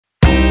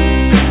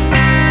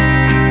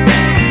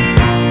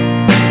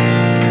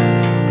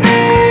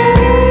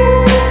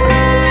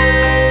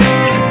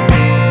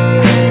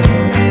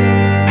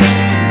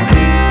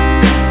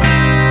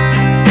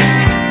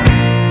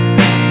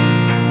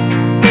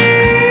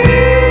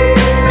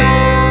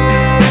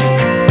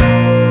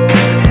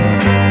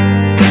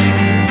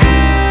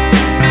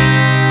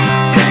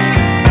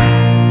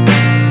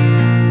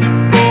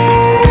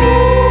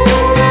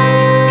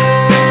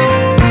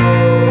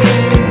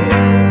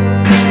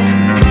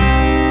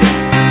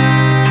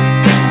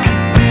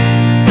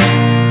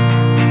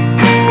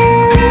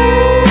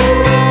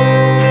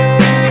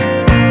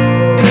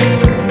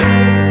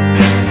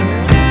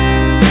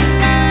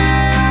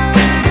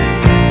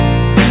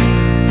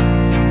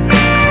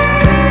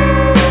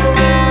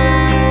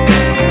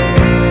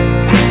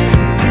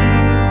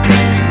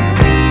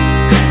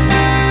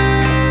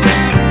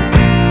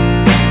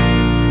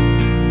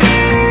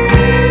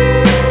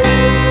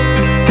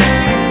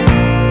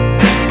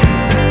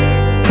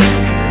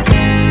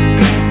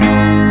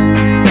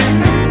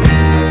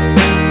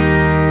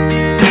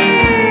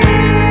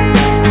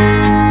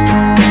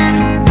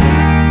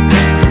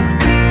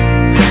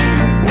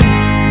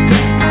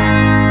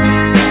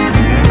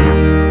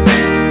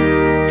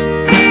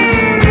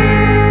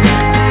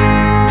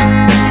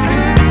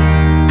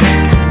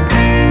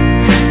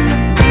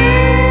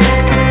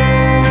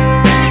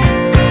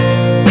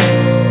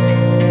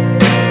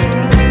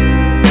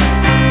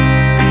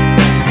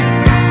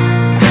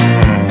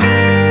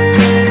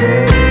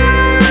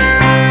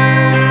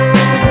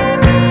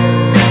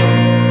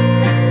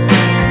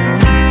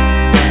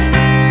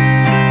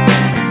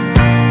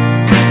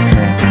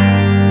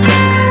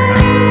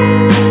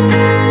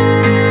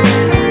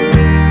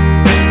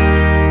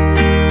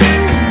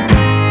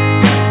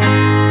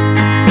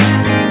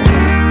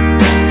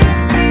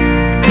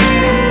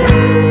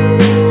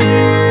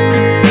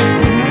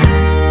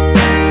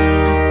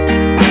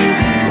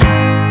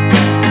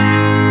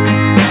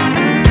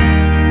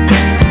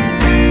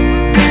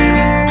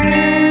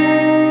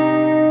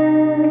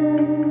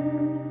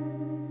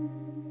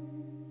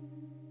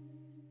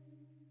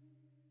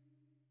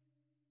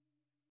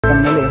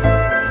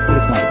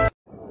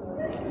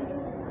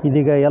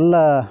ಇದೀಗ ಎಲ್ಲ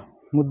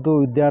ಮುದ್ದು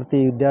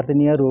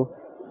ವಿದ್ಯಾರ್ಥಿನಿಯರು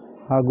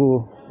ಹಾಗೂ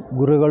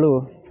ಗುರುಗಳು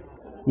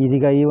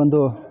ಇದೀಗ ಈ ಒಂದು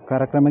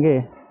ಕಾರ್ಯಕ್ರಮಕ್ಕೆ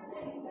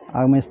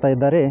ಆಗಮಿಸ್ತಾ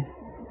ಇದ್ದಾರೆ.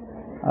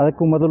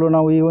 ಅದಕ್ಕೂ ಮೊದಲು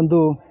ನಾವು ಈ ಒಂದು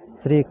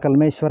ಶ್ರೀ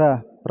ಕಲ್ಮೇಶ್ವರ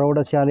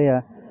ಪ್ರೌಢಶಾಲೆಯ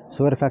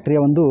ಶುಗರ್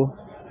ಫ್ಯಾಕ್ಟರಿಯ ಒಂದು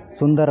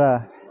ಸುಂದರ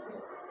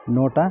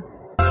ನೋಟ.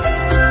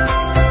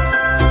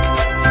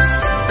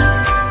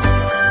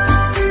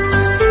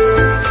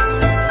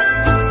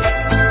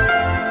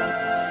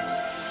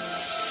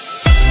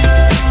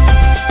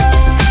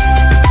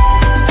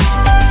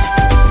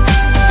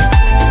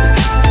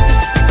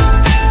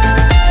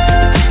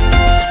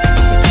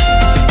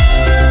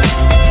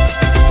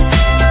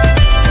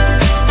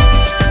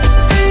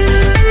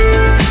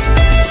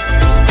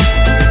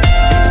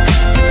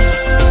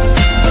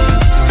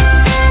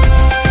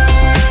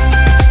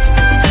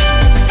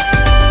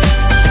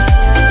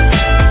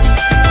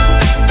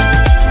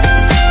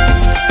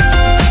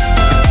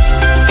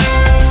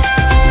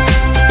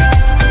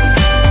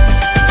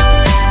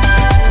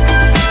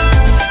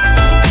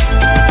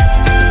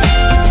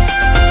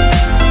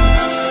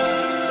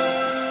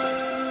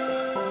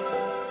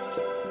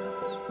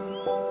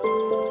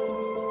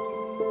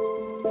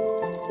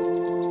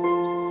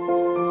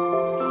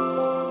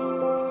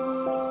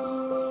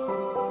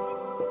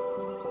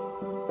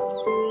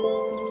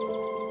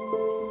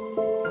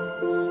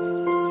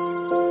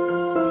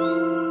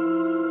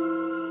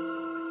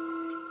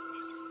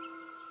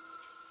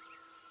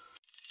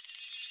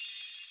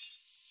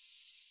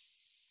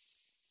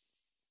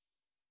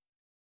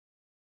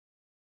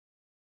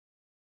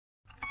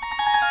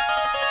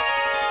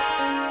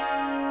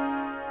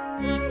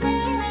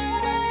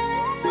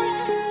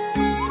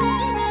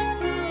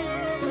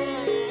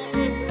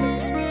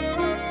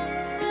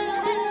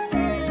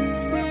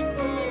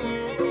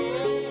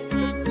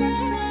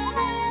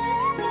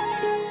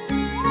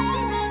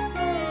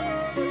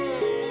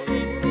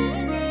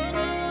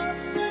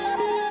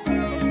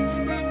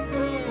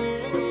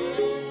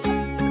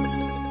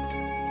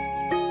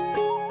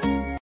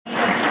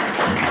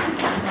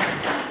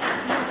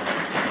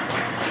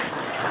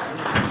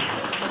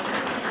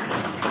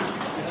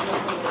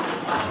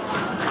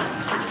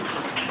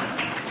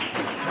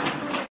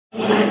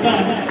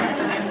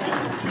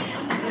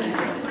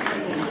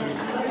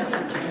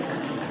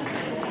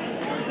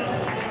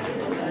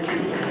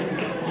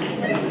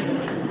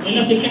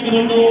 ಎಲ್ಲ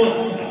ಶಿಕ್ಷಕರನ್ನು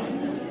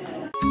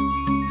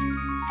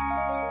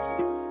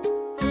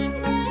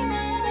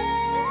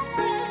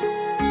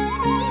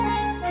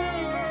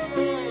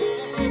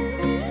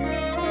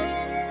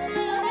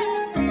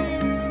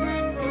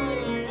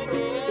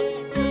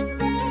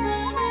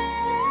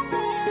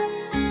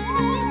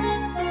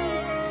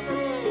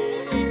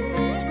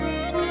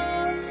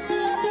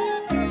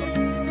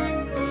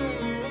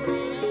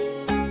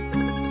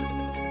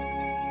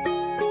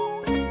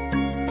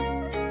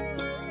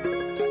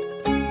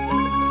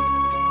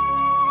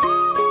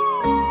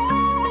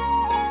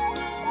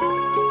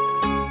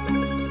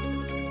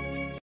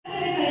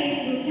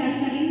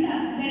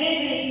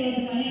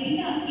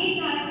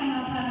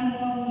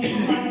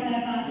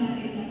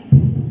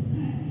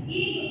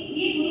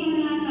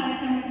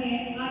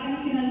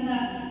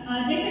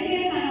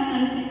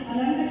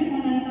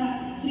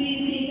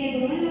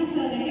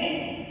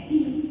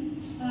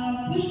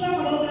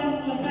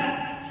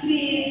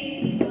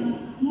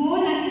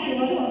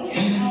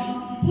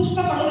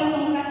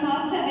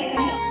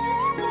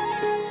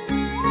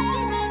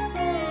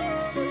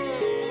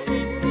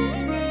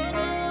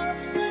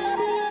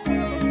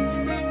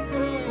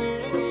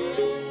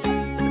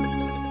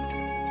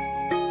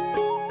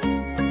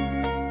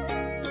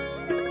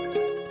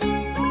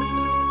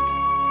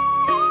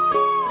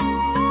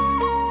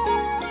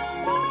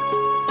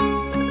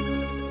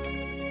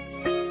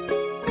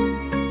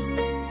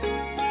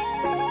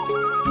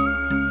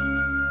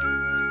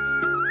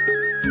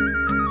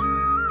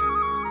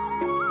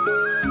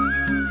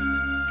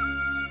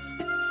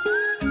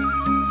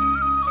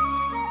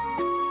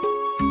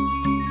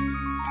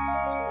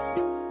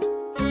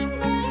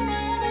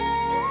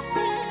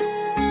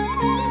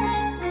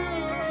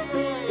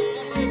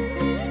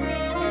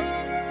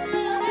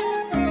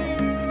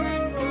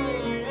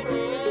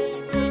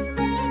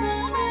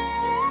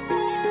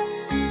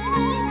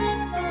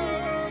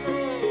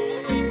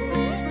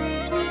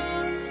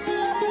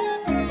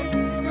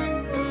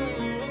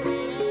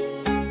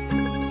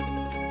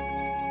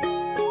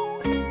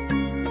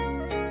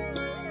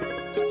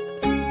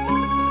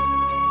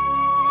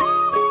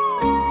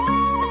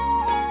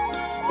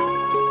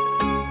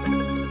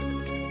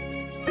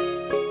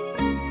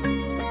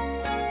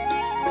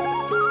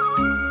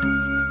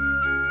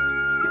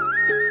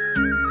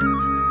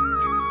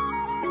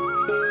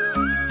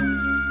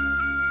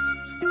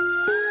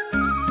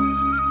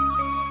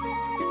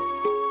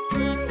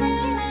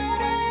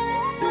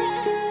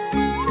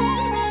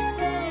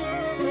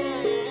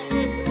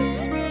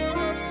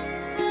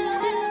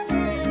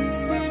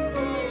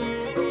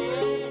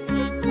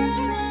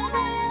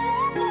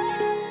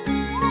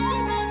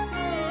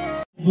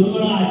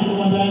ಗುರುಗಳ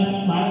ಆಶೀರ್ವಾದ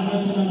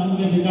ಮಾರ್ಗದರ್ಶನ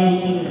ನಮಗೆ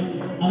ಬೇಕಾಗುತ್ತದೆ.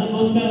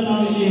 ಅದಕ್ಕೋಸ್ಕರ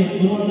ನಾವು ಇಲ್ಲಿ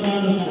ಗುರುವಂತನ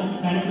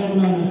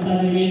ಕಾರ್ಯಕ್ರಮವನ್ನು ನಡೆಸ್ತಾ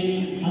ಇದ್ದೀವಿ.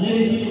 ಅದೇ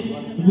ರೀತಿ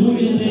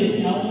ಗುರುವಿಲ್ಲದೆ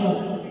ಯಾವುದೂ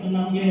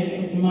ನಮಗೆ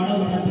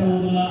ಮಾಡಲು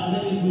ಸಾಧ್ಯವಾಗುವುದಿಲ್ಲ. ಅದೇ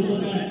ರೀತಿ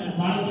ಗುರುವಿನ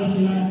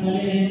ಮಾರ್ಗದರ್ಶನ,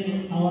 ಸಲಹೆ,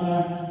 ಅವರ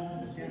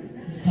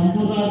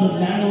ಸಂಪೂರ್ಣವಾದ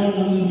ಜ್ಞಾನವನ್ನು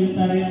ನಮಗೆ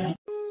ನೀಡ್ತಾರೆ.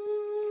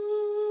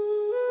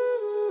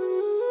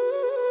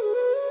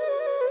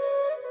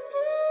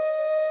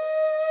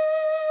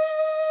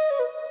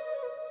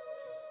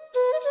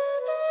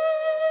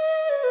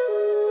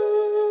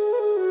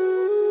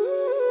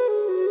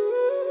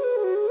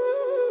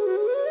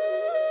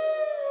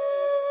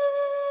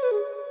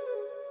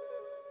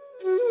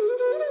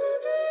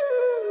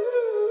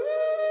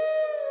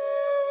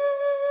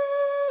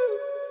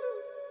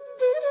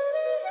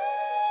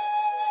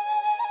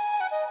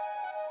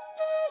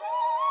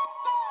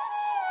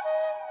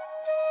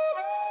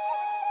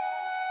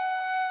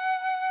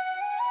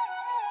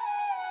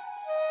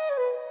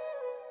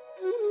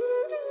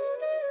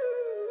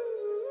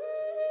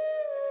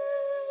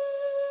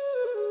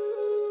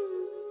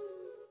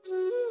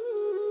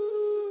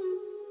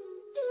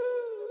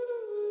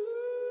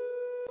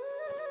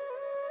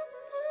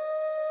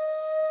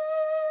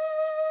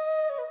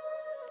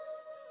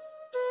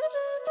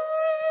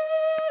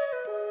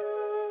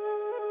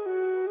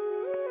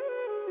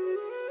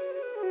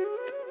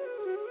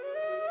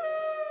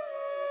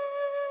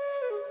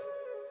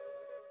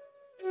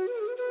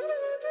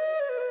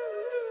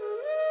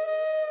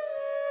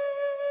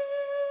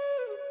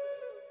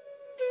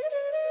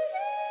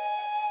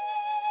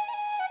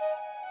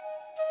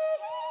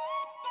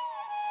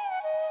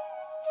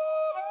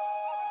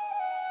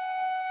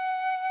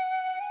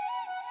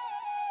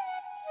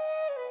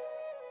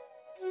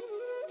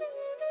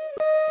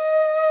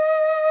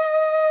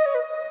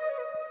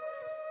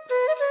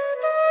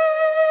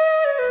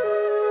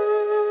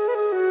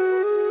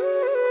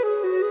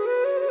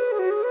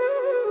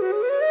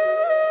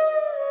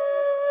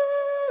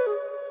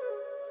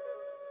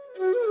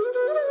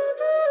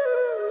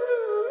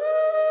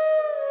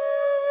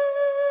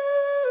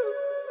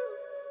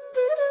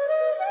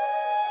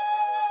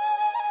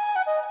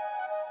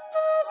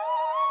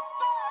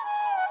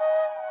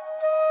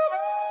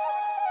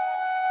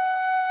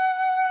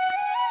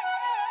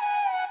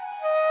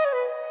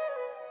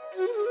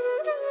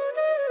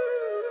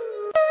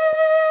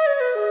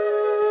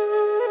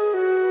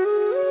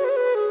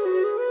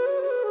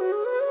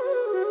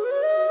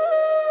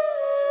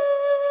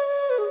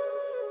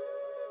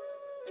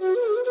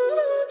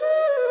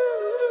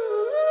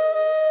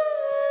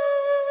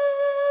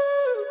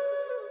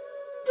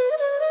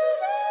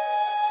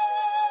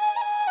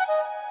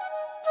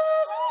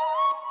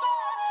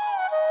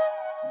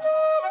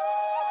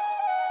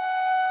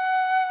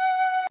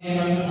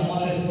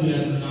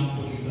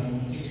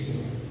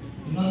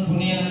 ಇನ್ನೊಂದು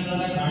ಪುಣ್ಯ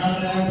ಏನಂತಂದ್ರೆ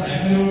ಕನ್ನಡ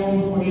ಪ್ರೈಮರಿ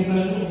ಒಳಗೆ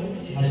ಕೊಡಿಸ್ತಾರೆ,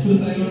 ಹೈಸ್ಕೂಲ್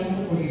ಸರಿ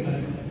ಒಳಗೆ ಕೊಡಿಸ್ತಾರೆ.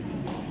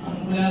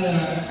 ಅಂದ್ಮೇಲೆ ಅದು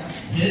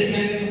ಹೇರಿಕೆ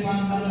ಆಗಿತ್ತಪ್ಪ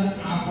ಅಂತಂದ್ರೆ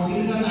ಆ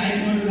ಕೊಡಿಸ್ತಾರೆ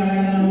ಆಯ್ಕೆ ಮಾಡಿದ್ದಾರೆ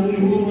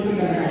ಇವ್ರು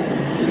ಮಾಡಿದ್ದಾರೆ.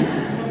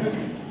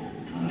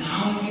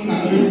 ನಾವಂಗೆ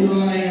ಕನ್ನಡ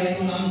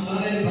ಇವತ್ತು ನಮ್ಮ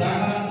ಸರ್ ಇಲ್ಲಿ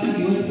ಬರಾತಾರ ಅಂತ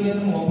ಇವತ್ತು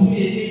ಒಬ್ಬರು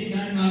ಎಲ್ಲಿ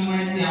ವಿಚಾರಣೆ ನಾವು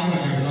ಮಾಡಿದ್ವಿ ಯಾವ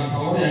ಮಾಡಿದ್ರು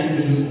ಅವ್ರು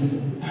ಆಗಿದ್ರು.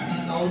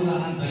 ಯಾಕಂತ ಅವ್ರು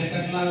ನಾನು ಬೆಲೆ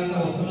ಕಟ್ಟಲಾಗಂತ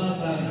ವಸ್ತುನ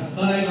ಸರ್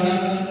ಇಲ್ಲಿ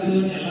ಬರಾತಾರ ಅಂತ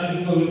ಇವತ್ತು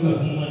ಎಲ್ಲರಿಗೂ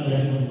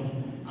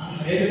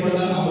ಹೇಳಿ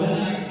ಕೊಡ್ತಾರೆ ಅವರೇ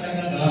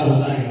ಹಾಕಿಸಾಕಂತೆಲ್ಲ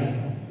ಗೊತ್ತಾಗಿದೆ.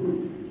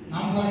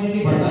 ನಮ್ಮ ಪರಿಸ್ಥಿತಿ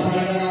ಬಡ್ಡ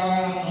ಬೆಳೆದಾಗ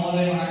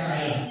ನವೋದಯ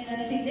ಮಾಡಕ್ಕಾಗಲ್ಲ.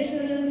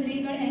 ಸಿದ್ದೇಶ್ವರ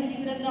ಶ್ರೀಗಳು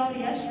ಹೆಂಗಿದ್ರದ್ರ ಅವ್ರು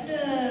ಎಷ್ಟು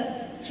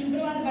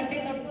ಶುಭ್ರವಾದ ಬಟ್ಟೆ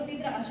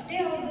ತೊಟ್ಕೋತಿದ್ರ ಅಷ್ಟೇ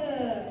ಅವ್ರದ್ದು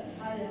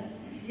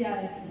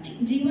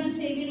ಜೀವನ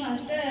ಶೈಲಿನೂ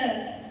ಅಷ್ಟೇ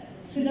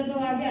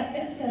ಸುಲಭವಾಗಿ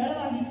ಅತ್ಯಂತ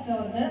ಸರಳವಾಗಿತ್ತು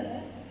ಅವ್ರದ್ದು.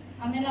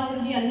 ಆಮೇಲೆ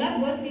ಅವ್ರಿಗೆ ಎಲ್ಲ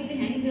ಗೊತ್ತಿತ್ತು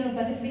ಹೆಂಗೆ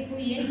ಬದುಕಬೇಕು,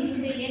 ಏನು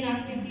ಹಿಂದೆ ಏನು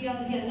ಆಗ್ತೈತಿ.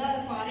 ಅವ್ರಿಗೆಲ್ಲ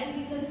ಫಾರಿನ್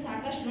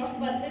ಸಾಕಷ್ಟು ರೊಕ್ಕ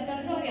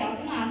ಬರ್ತೈತಂದ್ರೆ ಅವ್ರು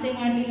ಯಾವ್ದನ್ನೂ ಆಸೆ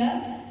ಮಾಡಲಿಲ್ಲ.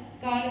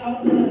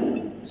 ಅವ್ರದ್ದು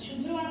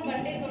ಶುಭ್ರವಾದ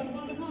ಬಟ್ಟೆ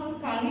ತೊಟ್ಕೊಂಡ್ರು ಅವ್ರು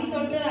ಕಾವಿ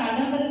ದೊಡ್ಡ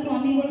ಆಡಂಬರ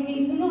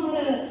ಸ್ವಾಮಿಗಳಿಗಿಂತೂ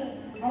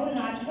ಅವ್ರು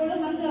ನಾಚ್ಕೊಳ್ಳೋ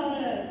ಹಂಗೆ ಅವ್ರ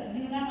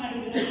ಜೀವನ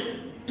ಮಾಡಿದ್ರು.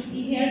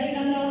 ಈಗ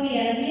ಹೇಳ್ಬೇಕಂದ್ರೆ ಅವ್ರು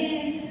ಎರಡನೇ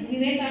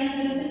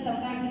ವಿವೇಕಾನಂದರಂದ್ರೆ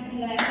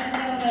ತಪ್ಪಾಗ್ತಿಲ್ಲ.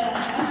 ಯಾಕಂದ್ರೆ ಅವ್ರ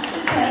ಅಷ್ಟು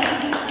ಸರಳ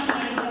ಜೀವನ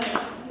ಮಾಡಿದ್ರು.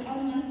 ಅವ್ರ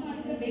ಮನಸ್ಸು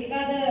ಮಾಡಿದ್ರೆ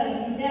ಬೇಕಾದ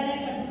ವಿದ್ಯಾಲಯ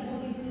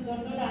ಕಟ್ಟಿಸ್ಬೋದಿತ್ತು,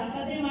 ದೊಡ್ಡ ದೊಡ್ಡ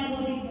ಆಸ್ಪತ್ರೆ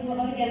ಮಾಡ್ಬೋದಿತ್ತು.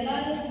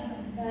 ಅವ್ರಿಗೆಲ್ಲರೂ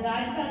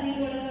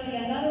ರಾಜಕಾರಣಿಗಳು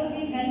ಎಲ್ಲರೂ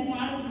ಹೋಗಿ ಹೆಲ್ಪ್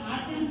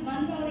ಮಾಡ್ತೀವಿ ಅಂತ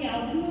ಬಂದು ಅವ್ರು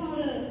ಯಾವುದನ್ನು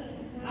ಅವ್ರು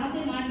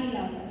ಆಸೆ ಮಾಡಲಿಲ್ಲ.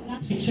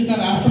 ಶಿಕ್ಷಕ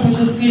ರಾಷ್ಟ್ರ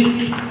ಪ್ರಶಸ್ತಿ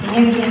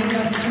ತಗೊಂಡಿರುವಂಥ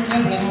ಶಿಕ್ಷಕ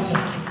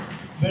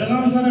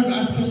ಬೆಳಗಾವಿ ಸರ್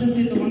ರಾಷ್ಟ್ರ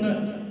ಪ್ರಶಸ್ತಿ ತಗೊಂಡ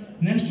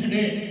ನೆಕ್ಸ್ಟ್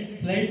ಡೇ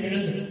ಫ್ಲೈಟ್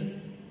ಇಳಿದು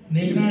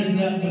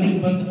ನೇಗನಾಳಿಂದ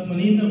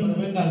ಮನೆಯಿಂದ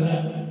ಬರಬೇಕಾದ್ರೆ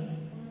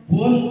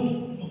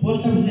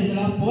ಪೋಸ್ಟ್ ಆಫೀಸ್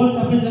ಐತಲ್ಲ, ಪೋಸ್ಟ್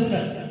ಆಫೀಸ್ ಹತ್ರ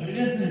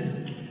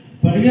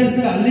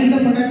ಬಡಿಗೇರ್ ಅಲ್ಲಿಂದ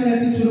ಪಟಾಕಿ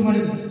ಹಾಕಿ ಶುರು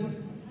ಮಾಡಿದ್ರು.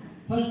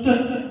 ಫಸ್ಟ್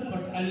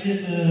ಅಲ್ಲಿ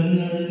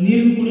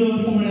ನೀರು ಕುಡಿಯೋ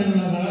ವ್ಯವಸ್ಥೆ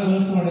ಮಾಡಿರಲ್ಲ, ನಳ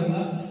ವ್ಯವಸ್ಥೆ ಮಾಡಿರಲ್ಲ.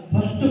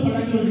 ಫಸ್ಟ್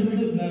ಪಟಾಕಿ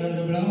ಹೊಡಿಬಿಟ್ಟು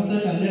ಬೆಳಗಾವಿ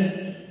ಸರ್ ಅಲ್ಲೇ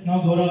ನಾವು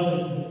ಗೌರವ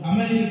ಸಲ್ಲಿಸಿದ್ವಿ.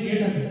 ಆಮೇಲೆ ಇಲ್ಲಿ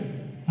ಗೇಟ್ ಹಾಕಿದ್ರು,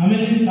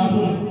 ಆಮೇಲೆ ಸ್ಟಾಪ್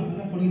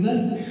ಕೊಡಿ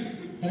ಸರ್,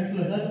 ಕರೆಕ್ಟ್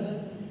ಇಲ್ಲ ಸರ್?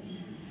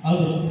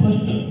 ಹೌದು.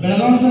 ಫಸ್ಟ್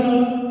ಬೆಳಗಾವಿ ಸರ್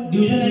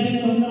ಡಿವಿಷನ್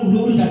ಆಗಿತ್ತು ಅಂದ್ರೆ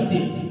ಹುಡುಗರು ಜಾಸ್ತಿ.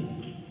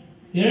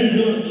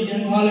 ಎರಡು ಈಗ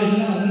ಹೆಂಗೆ ಹಾಲ್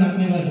ಇದೆಯಲ್ಲ ಅದು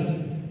 4ನೇ ಕ್ಲಾಸ್ ಇರುತ್ತೆ.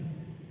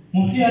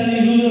 ಮೋಸ್ಟ್ಲಿ ಅಲ್ಲಿ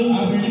ಇರೋದು ಆ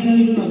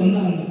ಬಿಲ್ಡಿಂಗಲ್ಲಿ ಇರೋದು ಅದೊಂದು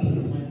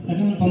ಹಂಗಿರ್ತದೆ.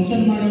 ಯಾಕಂದ್ರೆ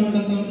ಫಂಕ್ಷನ್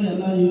ಮಾಡಬೇಕಂತಂದ್ರೆ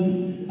ಎಲ್ಲ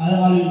ಅದು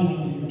ಹಾಲ್ ಯೂಸ್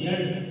ಮಾಡ್ತಿದ್ರು.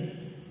 ಎರಡು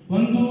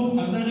ಒಂದು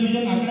ಅರ್ಧ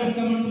ಡಿವಿಷನ್ ಆ ಕಡೆ ಮುಖ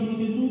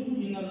ಮಾಡ್ಕೊತಿದ್ರು,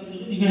 ಇನ್ನು ಅರ್ಧ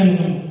ಡಿವಿಷನ್ ಈ ಕಡೆ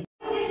ಮುಖ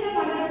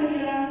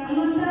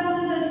ಅನ್ನುವಂಥ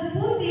ಒಂದು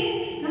ಸ್ಫೂರ್ತಿ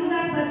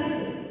ನಮ್ಗೆ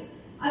ಬರ್ತಿತ್ತು.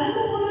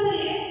 ಅದಕ್ಕೂ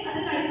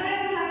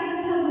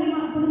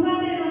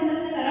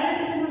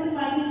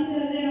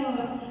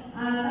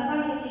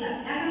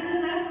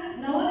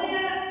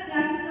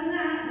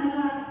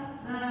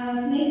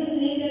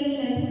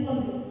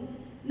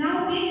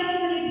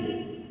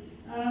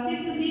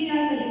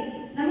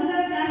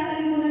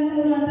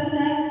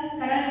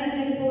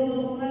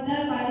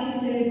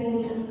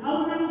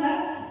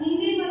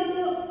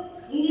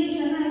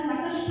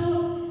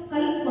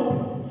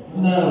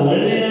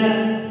ಒಳ್ಳೆಯ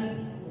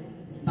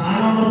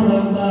ಸ್ಥಾನವನ್ನು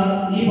ಪಡೆದಂತ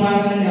ಈ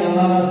ಭಾಗದಲ್ಲಿ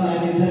ಯಾವ್ದಾದ್ರು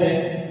ಸಾಲಿದ್ದರೆ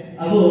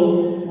ಅದು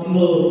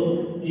ಒಂದು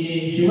ಈ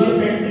ಶುಗರ್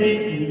ಫ್ಯಾಕ್ಟರಿ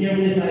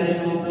ವಿದ್ಯಾಭ್ಯಾಸ ಶಾಲೆ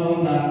ಅನ್ನುವಂತ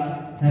ಒಂದು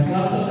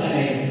ಹೆಸರಾಂತ ಶಾಲೆ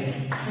ಆಗಿದೆ.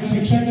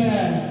 ಶಿಕ್ಷಕರ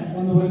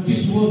ಒಂದು ವೃತ್ತಿ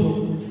ಸಿಗೋದು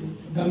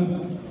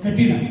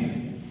ಕಠಿಣ,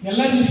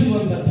 ಎಲ್ಲರಿಗೂ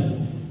ಸಿಗುವಂಥದ್ದು.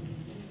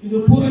 ಇದು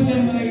ಪೂರ್ವ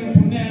ಜನ್ಮದಾಗಿನ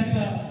ಪುಣ್ಯ ಅಂತ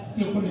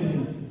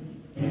ತಿಳ್ಕೊಂಡಿದ್ದೀನಿ.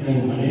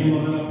 ಮನೆ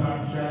ಮೊದಲ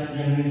ಪಾಠಶಾಲೆ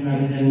ಜನರಿಂದ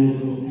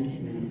ಅನ್ನುವುದು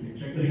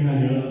ಶಿಕ್ಷಕರಿಗೆ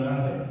ನಾನು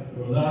ಹೇಳೋದಾದ್ರೆ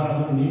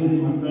ಉದಾಹರಣೆ, ನೀವು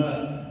ನಿಮ್ಮ ಮಕ್ಕಳ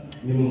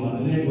ನಿಮ್ಮ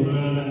ಮೊದಲನೇ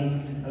ಗುರುಗಳನ್ನ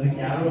ಅದಕ್ಕೆ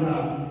ಯಾರು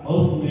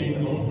ಹೌಸ್ ವೈಫ್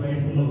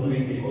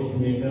ಹೋಗೈತಿ, ಹೌಸ್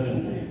ಮೇಕರ್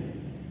ಅಂತ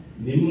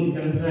ನಿಮ್ಮ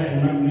ಕೆಲಸ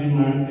ಹೆಣ್ಮಕ್ಳೇನು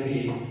ಮಾಡ್ತೀರಿ,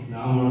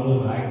 ನಾವು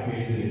ಮಾಡೋದು ಹಾಕಿ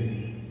ಕೇಳಿದ್ರಿ.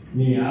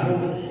 ನೀವು ಯಾರು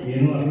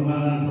ಏನೂ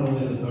ಅಸಮಾಧಾನ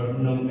ಪಡೋದಿಲ್ಲ. ದೊಡ್ಡ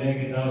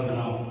ನೌಕರಿಯಾಗಿದ್ದವ್ರು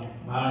ನಾವು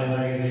ಭಾಳ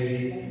ಇದಾಗಿದ್ದೀವಿ,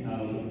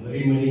 ನಾವು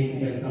ಬರೀ ಮನೆ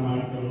ಕೆಲಸ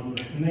ಮಾಡ್ಕೊಳ್ಳೋ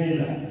ಪ್ರಶ್ನೆ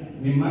ಇಲ್ಲ.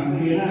 ನಿಮ್ಮ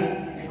ಮಕ್ಕಳಿಗೆ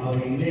ಅವ್ರು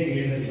ಹಿಂದೆ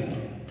ಹೇಳಿದಿಲ್ಲ,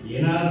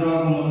 ಏನಾದರೂ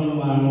ಆಗ ಮೊದಲು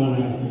ಮಾನವನ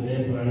ಸುದೇ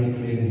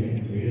ಪ್ರಾಣಿಗಳಿಗೆ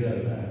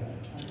ಹೇಳಿದಾರಲ್ಲ,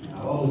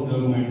 ಅವಾಗ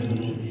ಉದ್ಯೋಗ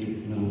ಮಾಡಿದ್ರು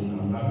ನಮ್ಮ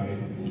ನಮ್ಮ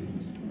ಬೆಳಿತೀವಿ.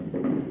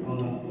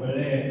 ಅವನು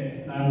ಒಳ್ಳೆ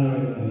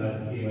ಸ್ಥಾನದೊಳಗೆ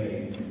ರಾಜಕೀಯವಾಗಿ.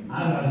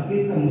 ಆದ್ರೆ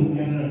ಅದಕ್ಕಿಂತ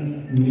ಮುಖ್ಯ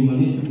ನಿಮ್ಮ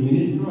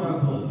ಮಿನಿಸ್ಟ್ರು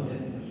ಆಗ್ಬೋದು,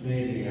 ಪ್ರಶ್ನೆ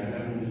ಇದೆ.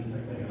 ಯಾರ್ಯಾರು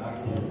ಮಿನಿಸ್ಟರ್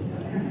ಆಗ್ಬೋದು.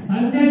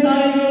 ತಂದೆ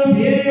ತಾಯಿಗಳು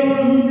ಬೇರೆಯವರ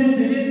ಮುಂದೆ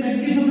ತಲೆ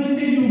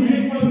ತಗ್ಗಿಸದಂತೆ ನೀವು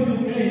ಹೇಳಿಕೊಳ್ಬೇಕು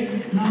ಅಂತ ಹೇಳಿ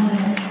ನಾವು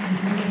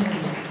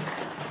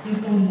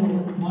ಒಂದು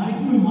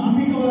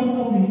ಮಾರ್ಮಿಕವಾದಂಥ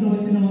ಒಂದು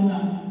ಹಿತವಚನವನ್ನ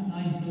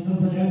ನಾನು ಈ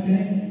ಸಂದರ್ಭದಲ್ಲಿ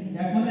ಹೇಳ್ತೇನೆ.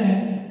 ಯಾಕಂದ್ರೆ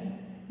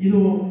ಇದು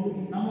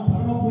ನಮ್ಮ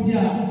ಪರಮ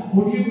ಪೂಜ್ಯ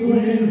ಕೋಟಿ ಗುರುಗಳು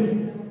ಹೇಳಿದ್ರು.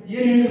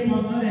 ಏನ್ ಹೇಳಿರಪ್ಪ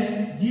ಅಂತಂದ್ರೆ,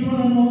 ಜೀವನ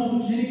ಅನ್ನೋದು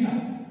ಕ್ಷಣಿಕ,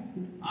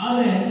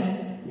 ಆದರೆ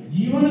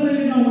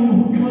ಜೀವನದಲ್ಲಿ ನಾವು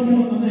ಹುಟ್ಟಿ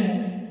ಬಂದೆವು ಅಂತಂದ್ರೆ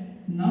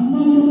ನಮ್ಮ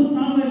ಒಂದು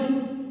ಸ್ಥಾನದಲ್ಲಿ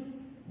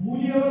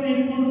ಕೂಲಿಯವರನ್ನ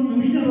ಇಟ್ಕೊಂಡು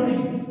ಕಮಿಷನರ್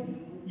ವರೆಗೆ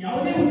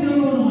ಯಾವುದೇ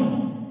ಉದ್ಯೋಗವನ್ನು ಮಾಡಿ,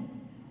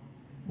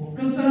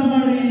 ಒಕ್ಕಲ್ತನ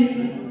ಮಾಡಿ,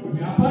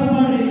 ವ್ಯಾಪಾರ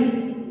ಮಾಡಿ,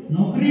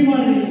 ನೌಕರಿ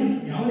ಮಾಡಿ,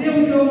 ಯಾವುದೇ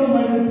ಉದ್ಯೋಗವನ್ನು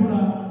ಮಾಡಿದ್ರು ಕೂಡ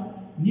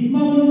ನಿಮ್ಮ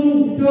ಒಂದು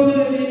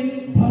ಉದ್ಯೋಗದಲ್ಲಿ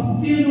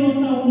ಭಕ್ತಿ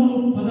ಎನ್ನುವಂತ ಒಂದು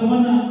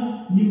ಪದವನ್ನ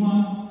ನಿಮ್ಮ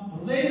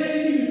ಹೃದಯದಲ್ಲಿ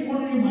ನೀವು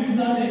ಇಟ್ಕೊಂಡು ನೀವು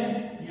ಮಾಡಿದ್ದಾರೆ,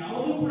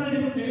 ಯಾವುದೂ ಕೂಡ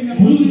ನಿಮ್ಮ ಕಡಿಮೆ.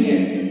 ಗುರುವಿಗೆ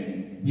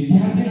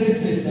ವಿದ್ಯಾರ್ಥಿಗಳೇ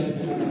ಶ್ರೇಷ್ಠ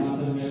ಅಂತ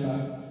ಮಾತಾಡಬೇಕಾ.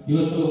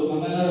 ಇವತ್ತು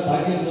ನಮ್ಮೆಲ್ಲರ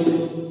ಭಾಗ್ಯದವರು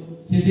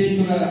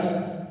ಸಿದ್ದೇಶ್ವರ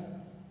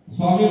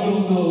ಸ್ವಾಮಿಗಳು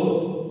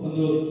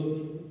ಒಂದು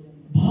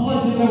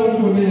ಭಾವಚಿತ್ರವನ್ನು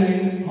ಕೊಟ್ಟಿದ್ದಾರೆ.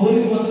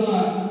 ಅವರಿಗೆ ಮೊದಲು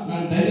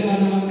ನಾನು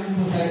ಧನ್ಯವಾದವನ್ನು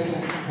ತೋರಿಸ್ತಾ ಇದ್ದೇನೆ.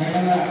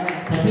 ಯಾಕಂದ್ರೆ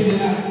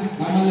ಪ್ರತಿದಿನ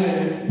ನಮ್ಮಲ್ಲಿ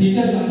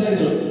ಟೀಚರ್ಸ್ ಅಂತ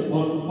ಇದ್ರು,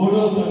 ಅವ್ರು ಫೋಟೋ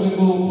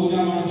ತರಬೇಕು,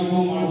 ಪೂಜಾ ಮಾಡಬೇಕು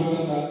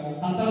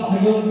ಅಂತ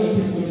ಭಾಗ್ಯವನ್ನು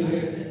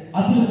ಕಲ್ಪಿಸಿಕೊಟ್ಟಿದ್ದಾರೆ.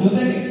 ಅದ್ರ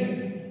ಜೊತೆಗೆ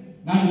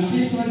ನಾನು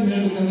ವಿಶೇಷವಾಗಿ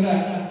ಹೇಳ್ಬೇಕಂದ್ರೆ,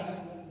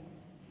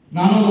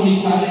 ನಾನು ಈ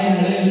ಶಾಲೆಯ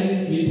ಹಳೆಯ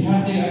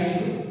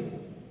ವಿದ್ಯಾರ್ಥಿಯಾಗಿದ್ದು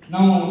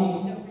ನಾವು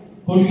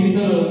ಕೊಡ್ಗಿ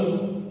ಸರ್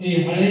ಈ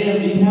ಹಳೆಯ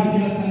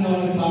ವಿದ್ಯಾರ್ಥಿಗಳ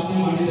ಸಂಘವನ್ನು ಸ್ಥಾಪನೆ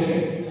ಮಾಡಿದ್ದೇವೆ.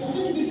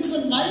 This is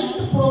the 9th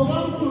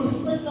program to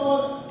respect our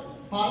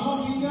former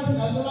teachers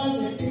as well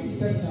as active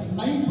teachers.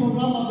 9th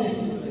program of the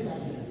Sslc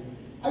council.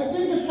 I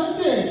think such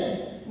a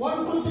 1,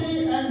 2, 3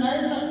 and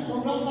 9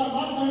 programs are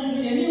not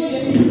mandatory anywhere,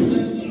 any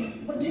institution.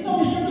 But in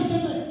our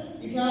institution,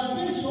 it has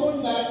been shown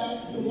that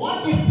to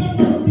what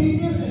extent our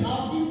teachers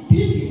have been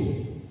teaching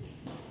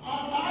or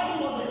taught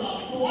about the class.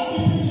 To what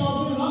extent you have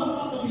been learned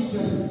from the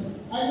teachers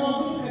and you have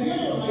been career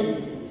life.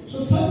 So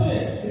such a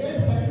great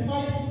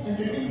sacrifice and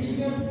getting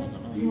teachers,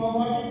 you have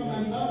worked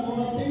and done a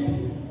lot of things.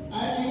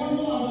 And even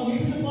though our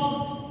leadership of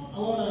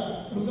our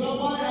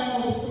Rudrabha and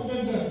our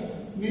respected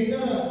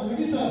Major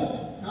Minister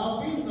have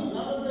been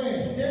allowed by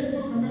state to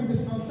conduct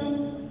this function,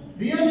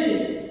 really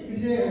it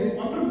is a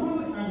wonderful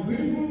and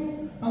beautiful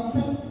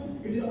function.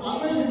 It is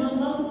always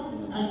remembered.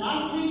 And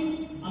lastly,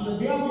 on the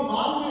behalf of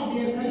all my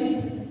dear colleagues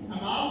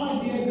and all my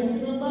dear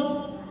committee members,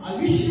 I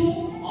wish you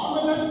all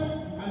the best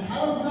and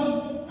have a good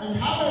and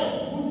have a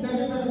good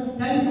generation.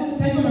 Thank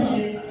you, madam.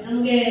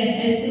 ನಮಗೆ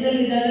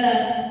ಹೈಸ್ಕೂಲಲ್ಲಿ ಇದ್ದಾಗ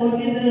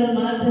ಕೊಡ್ಗೆ sir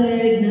ಒಂದು ಮಾತು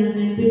ಹೇಳಿದ್ ನಾನು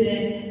ನೆನಪಿದೆ.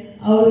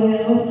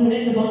 ಅವ್ರ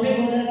student ಬಾಂಬೆಗೆ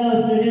ಹೋದಾಗ ಅವ್ರ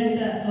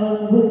ಸ್ಟೂಡೆಂಟ್ ಅವ್ರ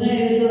ಭೂತ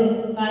ಹಿಡಿದು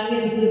ಕಾಲಿಗೆ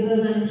ಬಿದ್ದು,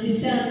 ಸರ್ ನನ್ನ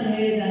ಶಿಷ್ಯ ಅಂತ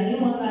ಹೇಳಿದ, ನೀವು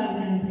ಮಕ್ಕ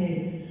ಆಗಿದೆ ಅಂತ ಹೇಳಿ.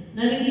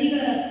 ನನಗೀಗ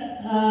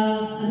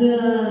ಅದು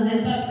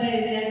ನೆನಪಾಗ್ತಾ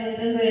ಇದೆ.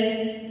 ಯಾಕಂತಂದ್ರೆ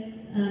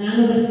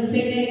ನಾನೊಬ್ಬ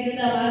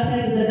ಶಿಕ್ಷಕಿಯಾಗಿದ್ದ ಆ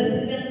ಮಾತು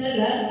ಗದಸ್ತಿದ್ದೆ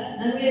ಅಂತಲ್ಲ,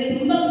 ನನಗೆ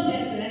ತುಂಬಾ ಖುಷಿ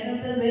ಆಗ್ತದೆ.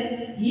 ಯಾಕಂತಂದ್ರೆ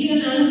ಈಗ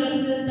ನಾನು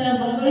ಕಲಿಸಿದಂತ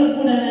ಮಕ್ಕಳು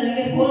ಕೂಡ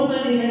ನನಗೆ ಫೋನ್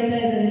ಮಾಡಿ ಹೇಳ್ತಾ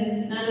ಇದ್ದಾರೆ,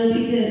 ನಾನು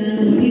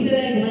ಟೀಚರ್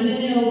ಆಗಿ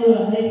ಮೊನ್ನೆ ಅವರು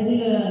high school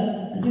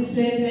 6th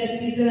to 8th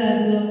teacher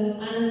ಆದ್ರು,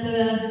 ಆನಂತರ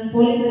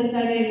ಪೊಲೀಸ್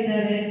ಅಧಿಕಾರಿ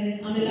ಆಗಿದ್ದಾರೆ,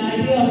 ಆಮೇಲೆ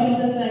RTO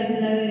ಆಫೀಸರ್ಸ್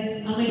ಆಗಿದ್ದಾರೆ,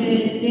 ಆಮೇಲೆ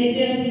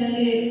KGF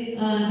ನಲ್ಲಿ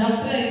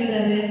ಡಾಕ್ಟರ್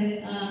ಆಗಿದ್ದಾರೆ.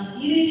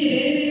 ಈ ರೀತಿ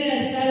ಬೇರೆ ಬೇರೆ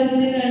ಅಧಿಕಾರ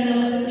ಹುದ್ದೆಗಳನ್ನ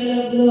ಮತ್ತು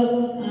ಕೆಲವೊಬ್ಬರು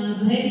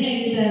ಗೃಹಿಣಿ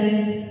ಆಗಿದ್ದಾರೆ.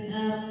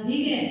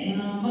 ಹೀಗೆ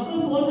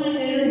ಮಕ್ಕಳು ಫೋನ್ ಮಾಡಿ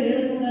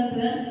ಹೇಳೋದ್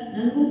ಮುಖಾಂತರ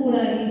ನನಗೂ ಕೂಡ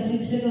ಈ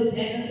ಶಿಕ್ಷಕರು,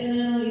 ಯಾಕಂದ್ರೆ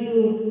ನಾನು ಇದು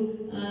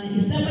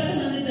ಇಷ್ಟಪಟ್ಟು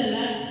ಬಂದಿದ್ದಲ್ಲ,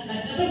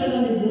 ಕಷ್ಟಪಟ್ಟು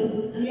ಬಂದಿದ್ದು.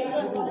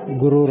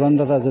 ಗುರು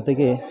ವೃಂದದ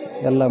ಜೊತೆಗೆ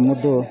ಎಲ್ಲ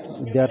ಮುದ್ದು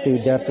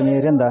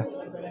ವಿದ್ಯಾರ್ಥಿನಿಯರಿಂದ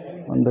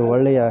ಒಂದು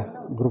ಒಳ್ಳೆಯ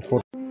ಗ್ರೂಪ್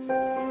ಫೋಟೋ.